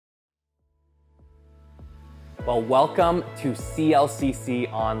Well, welcome to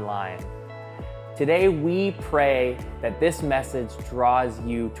CLCC Online. Today we pray that this message draws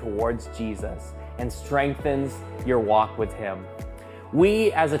you towards Jesus and strengthens your walk with Him.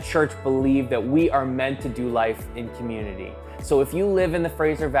 We as a church believe that we are meant to do life in community. So if you live in the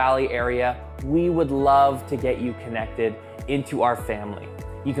Fraser Valley area, we would love to get you connected into our family.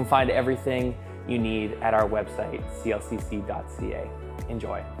 You can find everything you need at our website, clcc.ca.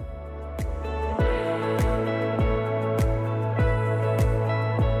 Enjoy.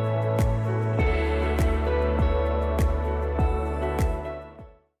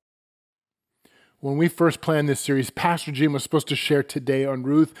 When we first planned this series, Pastor Jim was supposed to share today on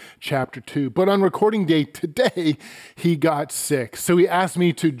Ruth chapter 2. But on recording day today, he got sick. So he asked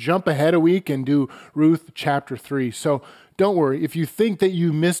me to jump ahead a week and do Ruth chapter 3. So don't worry, if you think that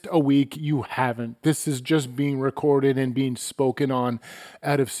you missed a week, you haven't. This is just being recorded and being spoken on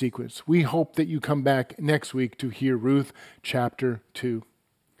out of sequence. We hope that you come back next week to hear Ruth chapter 2.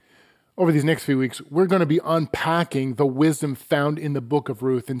 Over these next few weeks, we're going to be unpacking the wisdom found in the book of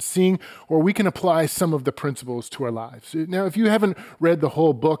Ruth and seeing where we can apply some of the principles to our lives. Now, if you haven't read the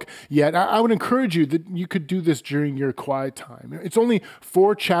whole book yet, I would encourage you that you could do this during your quiet time. It's only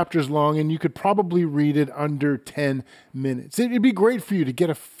 4 chapters long, and you could probably read it under 10 minutes. It'd be great for you to get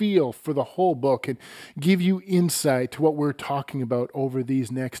a feel for the whole book and give you insight to what we're talking about over these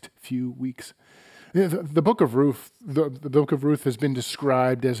next few weeks. The book of Ruth, the book of Ruth has been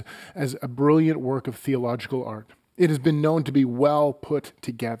described as a brilliant work of theological art. It has been known to be well put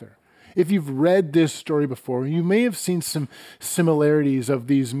together. If you've read this story before, you may have seen some similarities of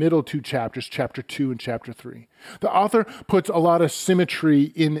these middle 2 chapters, chapter 2 and chapter 3. The author puts a lot of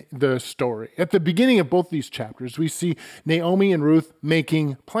symmetry in the story. At the beginning of both these chapters, we see Naomi and Ruth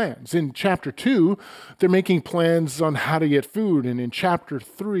making plans. In chapter 2, they're making plans on how to get food. And in chapter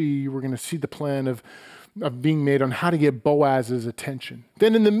 3, we're going to see the plan of being made on how to get Boaz's attention.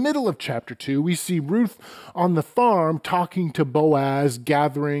 Then in the middle of chapter 2, we see Ruth on the farm talking to Boaz,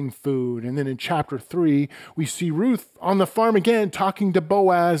 gathering food. And then in chapter 3, we see Ruth on the farm again, talking to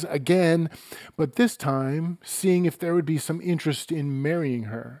Boaz again, but this time seeing if there would be some interest in marrying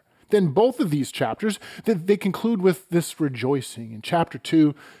her. Then both of these chapters, they conclude with this rejoicing. In chapter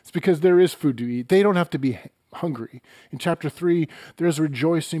 2, it's because there is food to eat. They don't have to be hungry. In chapter 3, there's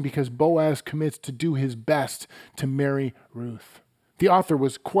rejoicing because Boaz commits to do his best to marry Ruth. The author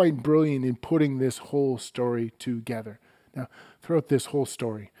was quite brilliant in putting this whole story together. Now, throughout this whole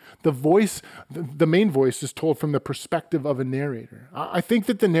story, the main voice is told from the perspective of a narrator. I think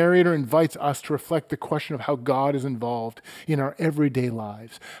that the narrator invites us to reflect the question of how God is involved in our everyday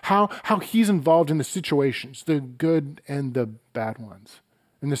lives, how he's involved in the situations, the good and the bad ones.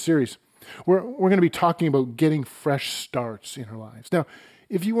 In the series, we're going to be talking about getting fresh starts in our lives. Now,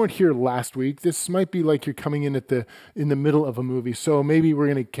 if you weren't here last week, this might be like you're coming in in the middle of a movie, so maybe we're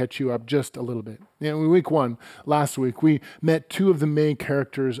going to catch you up just a little bit. In week 1, last week, we met 2 of the main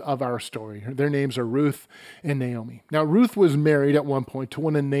characters of our story. Their names are Ruth and Naomi. Now, Ruth was married at one point to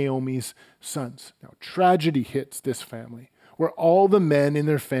one of Naomi's sons. Now, tragedy hits this family, where all the men in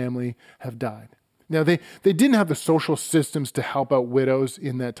their family have died. Now, they didn't have the social systems to help out widows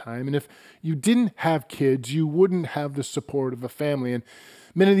in that time. And if you didn't have kids, you wouldn't have the support of a family. And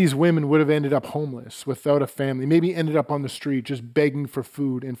many of these women would have ended up homeless without a family, maybe ended up on the street just begging for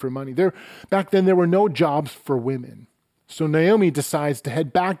food and for money. Back then, there were no jobs for women. So Naomi decides to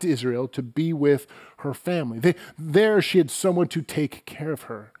head back to Israel to be with her family. There, she had someone to take care of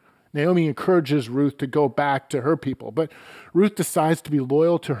her. Naomi encourages Ruth to go back to her people, but Ruth decides to be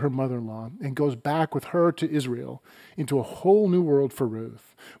loyal to her mother-in-law and goes back with her to Israel into a whole new world for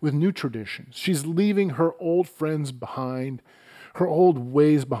Ruth with new traditions. She's leaving her old friends behind, her old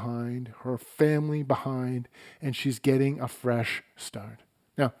ways behind, her family behind, and she's getting a fresh start.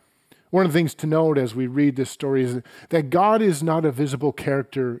 Now, one of the things to note as we read this story is that God is not a visible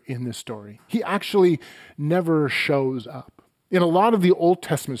character in this story. He actually never shows up. In a lot of the Old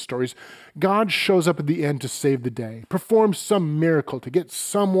Testament stories, God shows up at the end to save the day, performs some miracle to get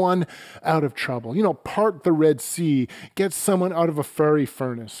someone out of trouble. Part the Red Sea, get someone out of a fiery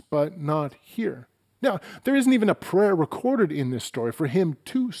furnace, but not here. Now, there isn't even a prayer recorded in this story for him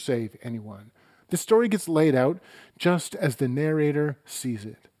to save anyone. The story gets laid out just as the narrator sees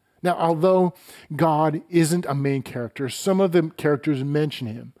it. Now, although God isn't a main character, some of the characters mention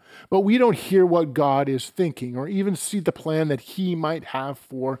him, but we don't hear what God is thinking or even see the plan that he might have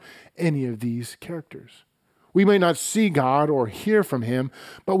for any of these characters. We may not see God or hear from him,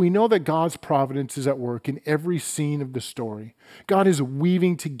 but we know that God's providence is at work in every scene of the story. God is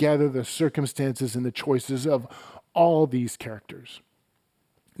weaving together the circumstances and the choices of all these characters.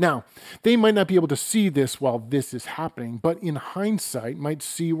 Now, they might not be able to see this while this is happening, but in hindsight might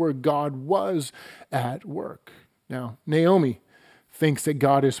see where God was at work. Now, Naomi thinks that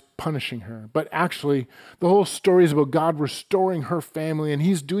God is punishing her, but actually the whole story is about God restoring her family, and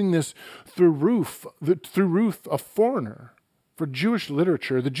he's doing this through Ruth, a foreigner. For Jewish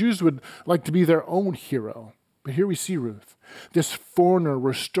literature, the Jews would like to be their own hero. But here we see Ruth, this foreigner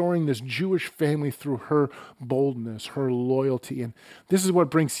restoring this Jewish family through her boldness, her loyalty. And this is what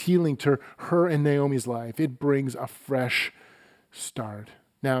brings healing to her and Naomi's life. It brings a fresh start.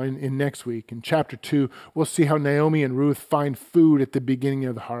 Now, in next week, in chapter 2, we'll see how Naomi and Ruth find food at the beginning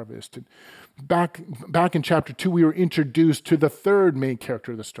of the harvest. And back in chapter 2, we were introduced to the third main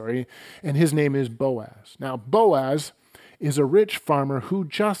character of the story, and his name is Boaz. Now, Boaz is a rich farmer who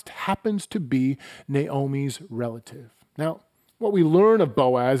just happens to be Naomi's relative. Now, what we learn of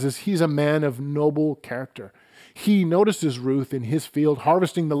Boaz is he's a man of noble character. He notices Ruth in his field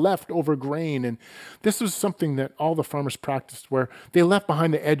harvesting the leftover grain, and this was something that all the farmers practiced, where they left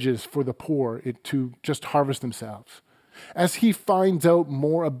behind the edges for the poor to just harvest themselves. As he finds out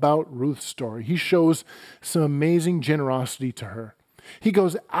more about Ruth's story, he shows some amazing generosity to her. He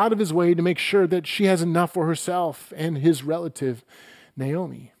goes out of his way to make sure that she has enough for herself and his relative,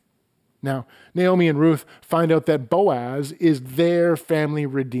 Naomi. Now, Naomi and Ruth find out that Boaz is their family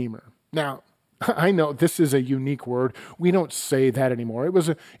redeemer. Now, I know this is a unique word. We don't say that anymore. It was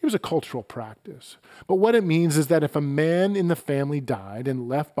a cultural practice. But what it means is that if a man in the family died and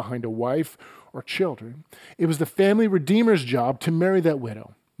left behind a wife or children, it was the family redeemer's job to marry that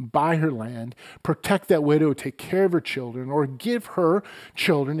widow, buy her land, protect that widow, take care of her children, or give her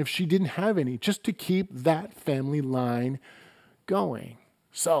children if she didn't have any, just to keep that family line going.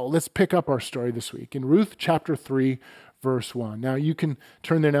 So let's pick up our story this week in Ruth chapter 3, verse 1. Now, you can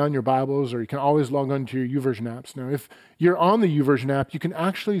turn there now in your Bibles, or you can always log on to your YouVersion apps. Now, if you're on the YouVersion app, you can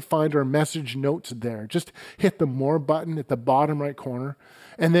actually find our message notes there. Just hit the More button at the bottom right corner,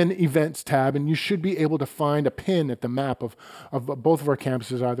 and then Events tab, and you should be able to find a pin at the map of both of our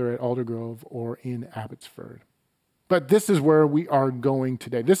campuses, either at Aldergrove or in Abbotsford. But this is where we are going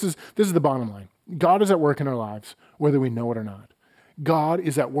today. This is the bottom line. God is at work in our lives, whether we know it or not. God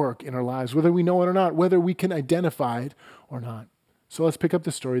is at work in our lives, whether we know it or not, whether we can identify it or not. So let's pick up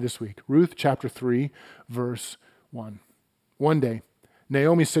the story this week. Ruth chapter 3, verse 1. One day,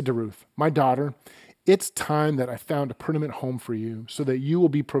 Naomi said to Ruth, "My daughter, it's time that I found a permanent home for you so that you will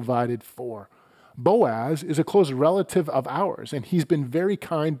be provided for. Boaz is a close relative of ours, and he's been very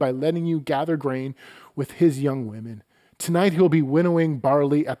kind by letting you gather grain with his young women. Tonight he'll be winnowing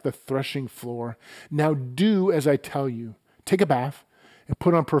barley at the threshing floor. Now do as I tell you. Take a bath and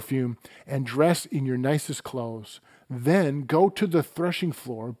put on perfume and dress in your nicest clothes. Then go to the threshing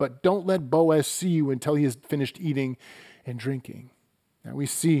floor, but don't let Boaz see you until he has finished eating and drinking." Now we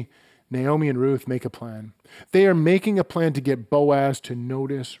see Naomi and Ruth make a plan. They are making a plan to get Boaz to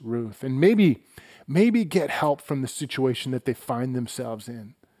notice Ruth and maybe get help from the situation that they find themselves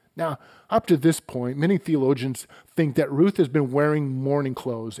in. Now, up to this point, many theologians think that Ruth has been wearing mourning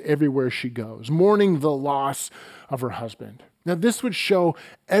clothes everywhere she goes, mourning the loss of her husband. Now, this would show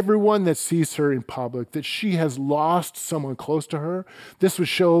everyone that sees her in public that she has lost someone close to her. This would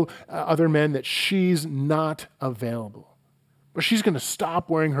show other men that she's not available. But she's going to stop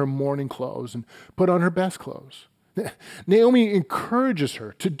wearing her mourning clothes and put on her best clothes. Naomi encourages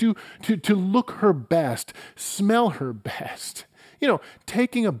her to look her best, smell her best.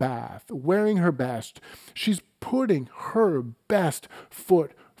 Taking a bath, wearing her best. She's putting her best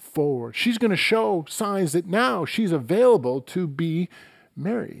foot forward. She's going to show signs that now she's available to be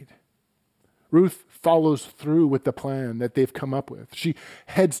married. Ruth follows through with the plan that they've come up with. She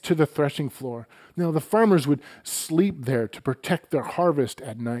heads to the threshing floor. Now, the farmers would sleep there to protect their harvest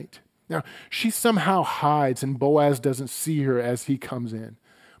at night. Now, she somehow hides, and Boaz doesn't see her as he comes in.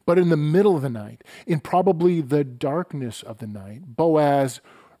 But in the middle of the night, in probably the darkness of the night, Boaz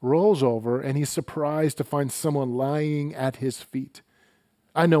rolls over and he's surprised to find someone lying at his feet.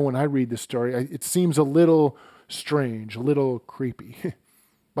 I know when I read this story, it seems a little strange, a little creepy.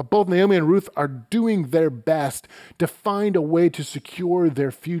 But both Naomi and Ruth are doing their best to find a way to secure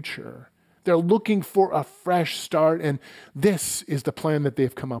their future. They're looking for a fresh start, and this is the plan that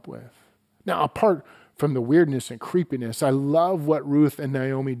they've come up with. Now, apart from the weirdness and creepiness, I love what Ruth and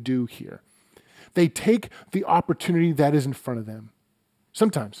Naomi do here. They take the opportunity that is in front of them.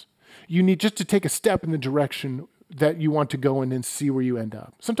 Sometimes you need just to take a step in the direction that you want to go and then see where you end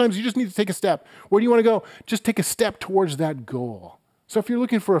up. Sometimes you just need to take a step. Where do you want to go? Just take a step towards that goal. So if you're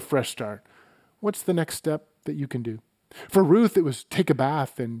looking for a fresh start, what's the next step that you can do? For Ruth, it was take a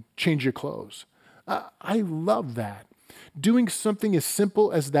bath and change your clothes. I love that. Doing something as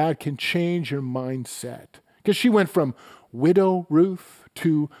simple as that can change your mindset. Because she went from widow Ruth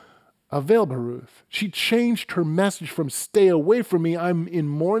to available Ruth. She changed her message from stay away from me, I'm in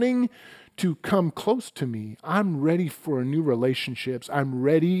mourning, to come close to me. I'm ready for new relationships. I'm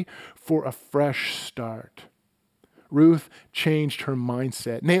ready for a fresh start. Ruth changed her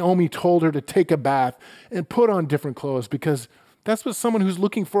mindset. Naomi told her to take a bath and put on different clothes because that's what someone who's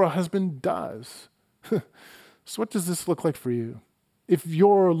looking for a husband does. So what does this look like for you? If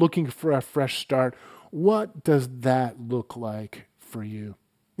you're looking for a fresh start, what does that look like for you?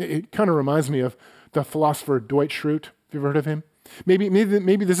 It kind of reminds me of the philosopher Dwight Schrute. Have you ever heard of him? Maybe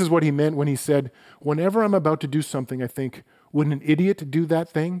this is what he meant when he said, whenever I'm about to do something, I think, would an idiot do that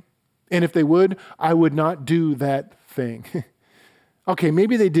thing? And if they would, I would not do that thing. Okay,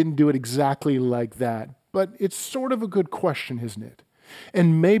 maybe they didn't do it exactly like that, but it's sort of a good question, isn't it?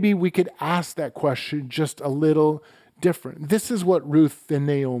 And maybe we could ask that question just a little different. This is what Ruth and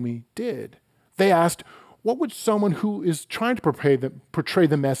Naomi did. They asked, what would someone who is trying to portray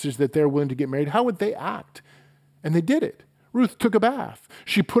the message that they're willing to get married, how would they act? And they did it. Ruth took a bath.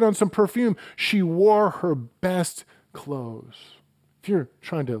 She put on some perfume. She wore her best clothes. If you're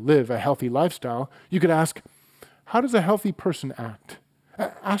trying to live a healthy lifestyle, you could ask, how does a healthy person act?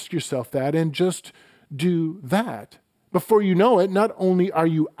 Ask yourself that and just do that. Before you know it, not only are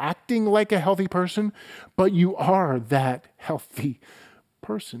you acting like a healthy person, but you are that healthy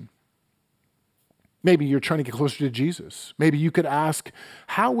person. Maybe you're trying to get closer to Jesus. Maybe you could ask,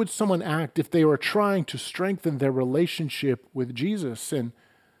 how would someone act if they were trying to strengthen their relationship with Jesus? And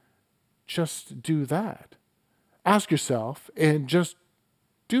just do that. Ask yourself and just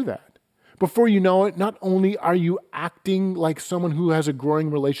do that. Before you know it, not only are you acting like someone who has a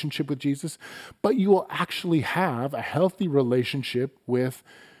growing relationship with Jesus, but you will actually have a healthy relationship with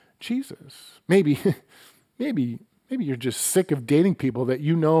Jesus. Maybe you're just sick of dating people that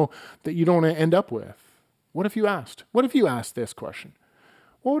you know that you don't want to end up with. What if you asked? What if you asked this question?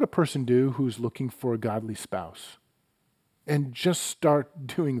 What would a person do who's looking for a godly spouse? And just start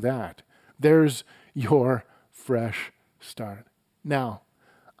doing that. There's your fresh start. Now,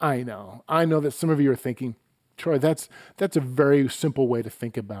 I know that some of you are thinking, Troy, that's a very simple way to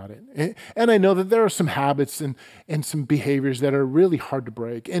think about it. And I know that there are some habits and some behaviors that are really hard to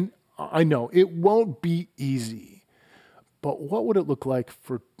break. And I know it won't be easy. But what would it look like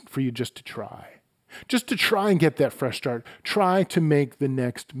for you just to try? Just to try and get that fresh start. Try to make the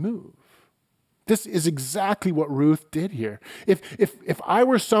next move. This is exactly what Ruth did here. If I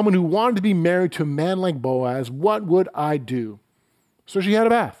were someone who wanted to be married to a man like Boaz, what would I do? So she had a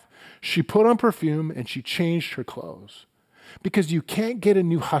bath. She put on perfume and she changed her clothes. Because you can't get a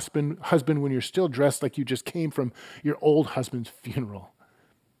new husband when you're still dressed like you just came from your old husband's funeral.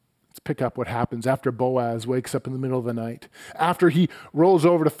 Let's pick up what happens after Boaz wakes up in the middle of the night, after he rolls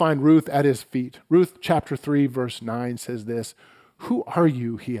over to find Ruth at his feet. Ruth chapter 3, verse 9 says this, "Who are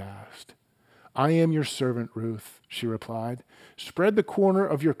you?" he asked. "I am your servant, Ruth," she replied. "Spread the corner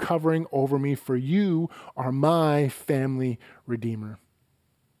of your covering over me, for you are my family redeemer."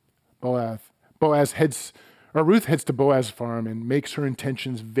 Ruth heads to Boaz's farm and makes her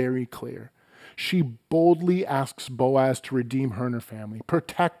intentions very clear. She boldly asks Boaz to redeem her and her family,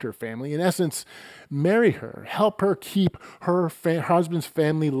 protect her family, in essence, marry her, help her keep her husband's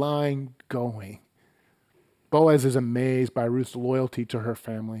family line going. Boaz is amazed by Ruth's loyalty to her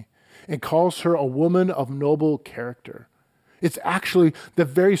family and calls her a woman of noble character. It's actually the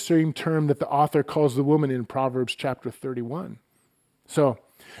very same term that the author calls the woman in Proverbs chapter 31. So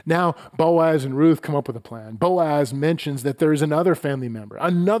now Boaz and Ruth come up with a plan. Boaz mentions that there is another family member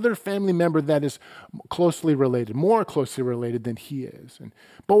that is closely related, more closely related than he is. And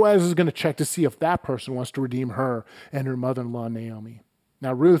Boaz is going to check to see if that person wants to redeem her and her mother-in-law Naomi.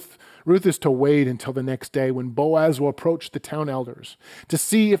 Now Ruth is to wait until the next day when Boaz will approach the town elders to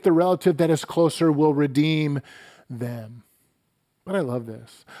see if the relative that is closer will redeem them. But I love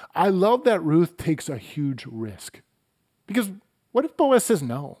this. I love that Ruth takes a huge risk. Because what if Boaz says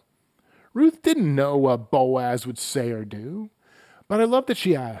no? Ruth didn't know what Boaz would say or do. But I love that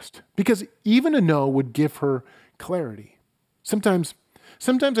she asked, because even a no would give her clarity. Sometimes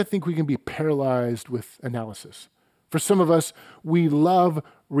I think we can be paralyzed with analysis. For some of us, we love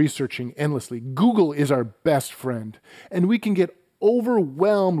researching endlessly. Google is our best friend, and we can get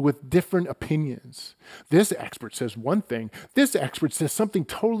overwhelmed with different opinions. This expert says one thing, this expert says something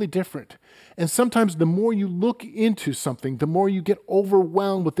totally different. And sometimes the more you look into something, the more you get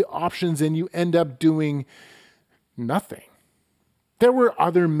overwhelmed with the options and you end up doing nothing. There were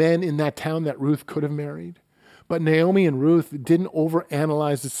other men in that town that Ruth could have married, But Naomi and Ruth didn't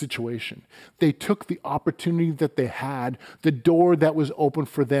overanalyze the situation. They took the opportunity that they had. The door that was open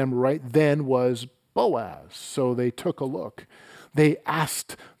for them right then was Boaz. So they took a look. They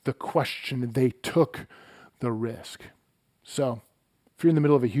asked the question. They took the risk. So if you're in the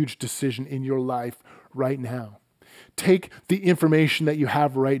middle of a huge decision in your life right now, take the information that you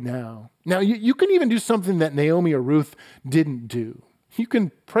have right now. Now, you can even do something that Naomi or Ruth didn't do. You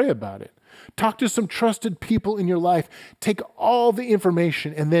can pray about it. Talk to some trusted people in your life. Take all the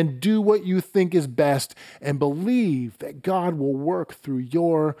information and then do what you think is best and believe that God will work through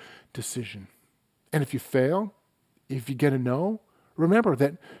your decision. And if you fail, if you get a no, remember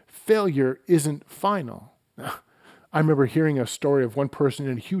that failure isn't final. I remember hearing a story of one person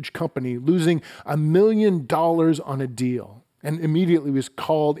in a huge company losing $1 million on a deal and immediately was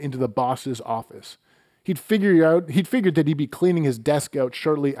called into the boss's office. He'd figured that he'd be cleaning his desk out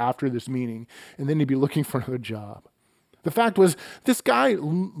shortly after this meeting, and then he'd be looking for another job. The fact was, this guy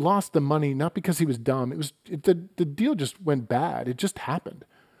lost the money not because he was dumb. The deal just went bad. It just happened.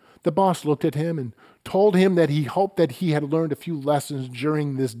 The boss looked at him and told him that he hoped that he had learned a few lessons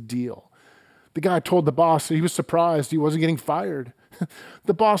during this deal. The guy told the boss that he was surprised he wasn't getting fired.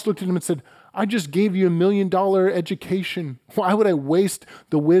 The boss looked at him and said, "I just gave you $1 million education. Why would I waste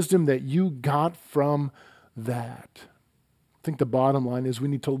the wisdom that you got from that?" I think the bottom line is we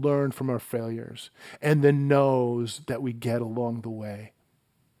need to learn from our failures and the no's that we get along the way.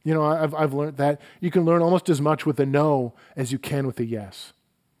 You know, I've learned that you can learn almost as much with a no as you can with a yes.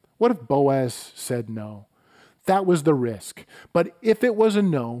 What if Boaz said no? That was the risk. But if it was a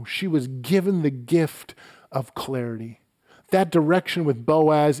no, she was given the gift of clarity. That direction with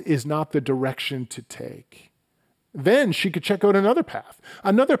Boaz is not the direction to take. Then she could check out another path.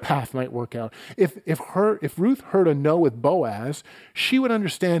 Another path might work out. If Ruth heard a no with Boaz, she would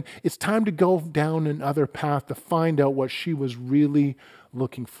understand it's time to go down another path to find out what she was really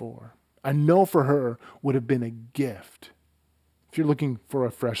looking for. A no for her would have been a gift. If you're looking for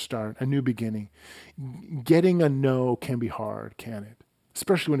a fresh start, a new beginning, getting a no can be hard, can it?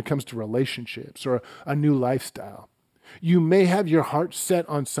 Especially when it comes to relationships or a new lifestyle. You may have your heart set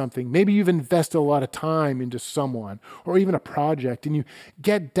on something. Maybe you've invested a lot of time into someone or even a project, and you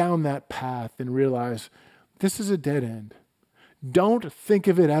get down that path and realize this is a dead end. Don't think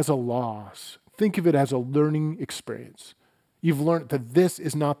of it as a loss. Think of it as a learning experience. You've learned that this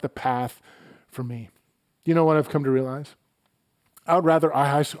is not the path for me. You know what I've come to realize? I would rather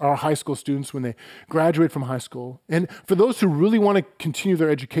our high school students, when they graduate from high school, and for those who really want to continue their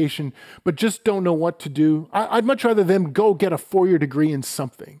education but just don't know what to do, I'd much rather them go get a 4-year degree in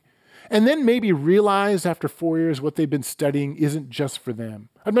something and then maybe realize after 4 years what they've been studying isn't just for them.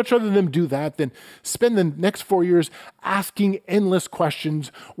 I'd much rather them do that than spend the next 4 years asking endless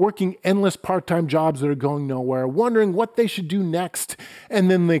questions, working endless part-time jobs that are going nowhere, wondering what they should do next, and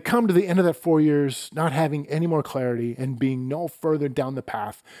then they come to the end of that 4 years not having any more clarity and being no further down the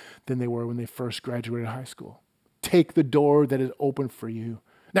path than they were when they first graduated high school. Take the door that is open for you.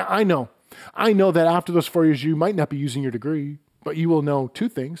 Now, I know that after those 4 years, you might not be using your degree, but you will know two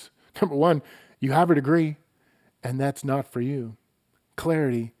things. Number one, you have a degree, and that's not for you.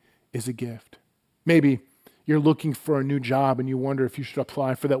 Clarity is a gift. Maybe you're looking for a new job and you wonder if you should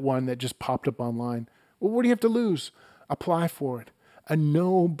apply for that one that just popped up online. Well, what do you have to lose? Apply for it. A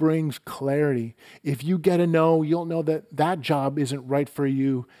no brings clarity. If you get a no, you'll know that that job isn't right for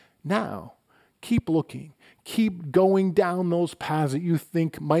you now. Keep looking. Keep going down those paths that you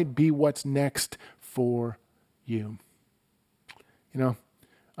think might be what's next for you. You know,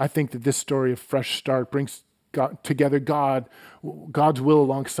 I think that this story of fresh start brings together God's will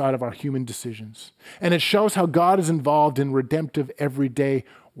alongside of our human decisions. And it shows how God is involved in redemptive everyday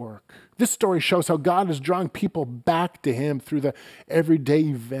work. This story shows how God is drawing people back to Him through the everyday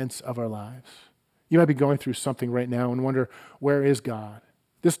events of our lives. You might be going through something right now and wonder, where is God?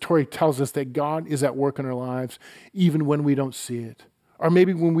 This story tells us that God is at work in our lives even when we don't see it, or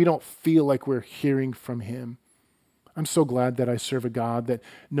maybe when we don't feel like we're hearing from Him. I'm so glad that I serve a God that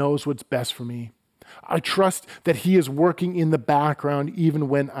knows what's best for me. I trust that He is working in the background even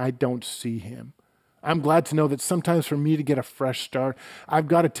when I don't see Him. I'm glad to know that sometimes for me to get a fresh start, I've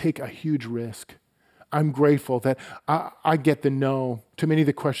got to take a huge risk. I'm grateful that I get the no to many of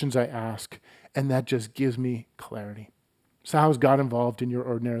the questions I ask, and that just gives me clarity. So how is God involved in your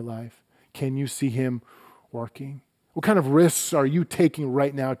ordinary life? Can you see Him working? What kind of risks are you taking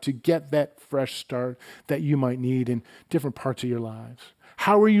right now to get that fresh start that you might need in different parts of your lives?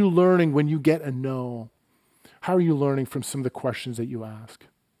 How are you learning when you get a no? How are you learning from some of the questions that you ask?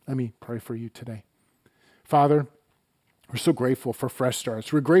 Let me pray for you today. Father, we're so grateful for fresh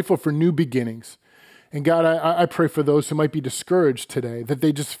starts. We're grateful for new beginnings. And God, I pray for those who might be discouraged today, that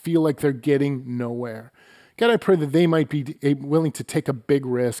they just feel like they're getting nowhere. God, I pray that they might be willing to take a big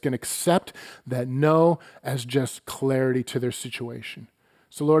risk and accept that no as just clarity to their situation.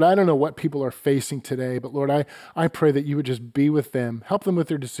 So Lord, I don't know what people are facing today, but Lord, I pray that you would just be with them, help them with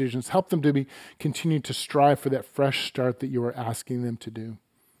their decisions, help them to continue to strive for that fresh start that you are asking them to do.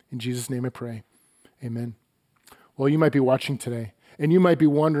 In Jesus' name I pray, amen. Well, you might be watching today, and you might be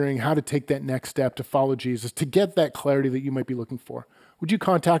wondering how to take that next step to follow Jesus, to get that clarity that you might be looking for. Would you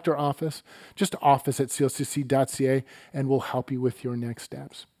contact our office? Just office@clcc.ca, and we'll help you with your next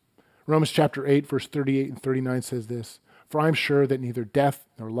steps. Romans chapter 8, verse 38 and 39 says this, "For I am sure that neither death,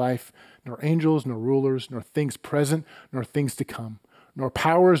 nor life, nor angels, nor rulers, nor things present, nor things to come, nor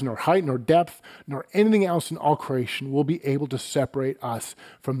powers, nor height, nor depth, nor anything else in all creation will be able to separate us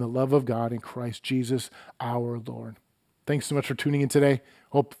from the love of God in Christ Jesus our Lord." Thanks so much for tuning in today.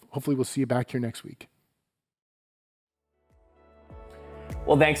 Hopefully we'll see you back here next week.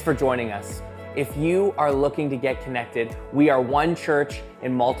 Well, thanks for joining us. If you are looking to get connected, we are one church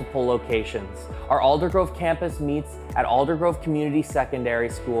in multiple locations. Our Aldergrove campus meets at Aldergrove Community Secondary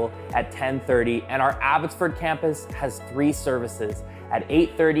School at 10:30, and our Abbotsford campus has 3 services at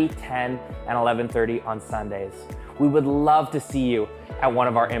 8:30, 10, and 11:30 on Sundays. We would love to see you at one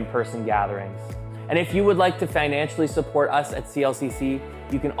of our in-person gatherings. And if you would like to financially support us at CLCC,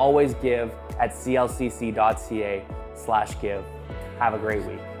 you can always give at clcc.ca/give. Have a great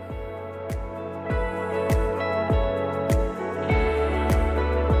week.